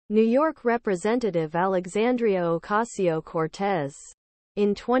New York Representative Alexandria Ocasio-Cortez.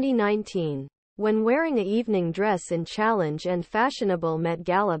 In 2019, when wearing a evening dress in challenge and fashionable Met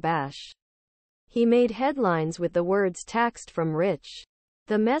Gala bash, he made headlines with the words "taxed from rich."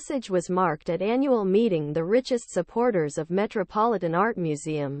 The message was marked at annual meeting the richest supporters of Metropolitan Art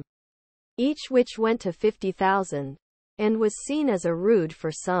Museum, each which went to $50,000, and was seen as a rude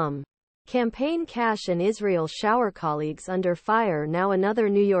for some. Campaign cash and Israel shower colleagues under fire. Now another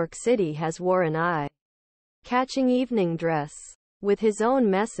New York City has wore an eye-catching evening dress with his own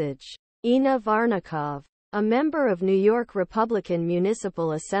message. Irina Varnikov, a member of New York Republican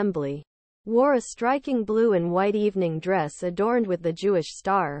Municipal Assembly, wore a striking blue and white evening dress adorned with the Jewish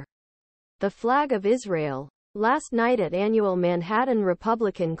star, the flag of Israel, last night at annual Manhattan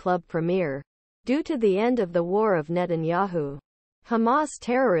Republican Club premiere. Due to the end of the war of Netanyahu, Hamas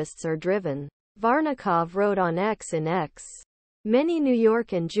terrorists are driven, Varnikov wrote on X in X. Many New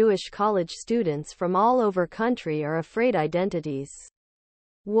York and Jewish college students from all over country are afraid identities.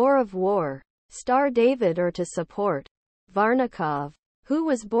 War of war. Star David or to support. Varnikov, who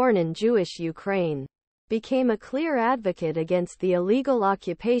was born in Jewish Ukraine, became a clear advocate against the illegal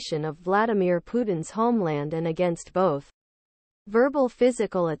occupation of Vladimir Putin's homeland and against both verbal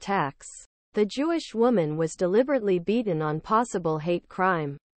physical attacks. The Jewish woman was deliberately beaten on possible hate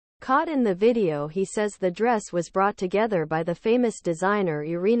crime. Caught in the video, he says the dress was brought together by the famous designer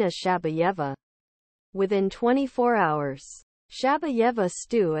Irina Shabayeva. Within 24 hours, Shabayeva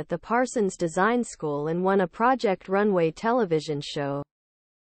stood at the Parsons Design School and won a Project Runway television show.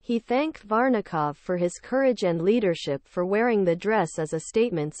 He thanked Varnikov for his courage and leadership for wearing the dress as a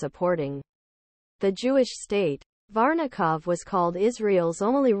statement supporting the Jewish state. Varnikov was called Israel's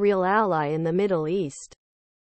only real ally in the Middle East.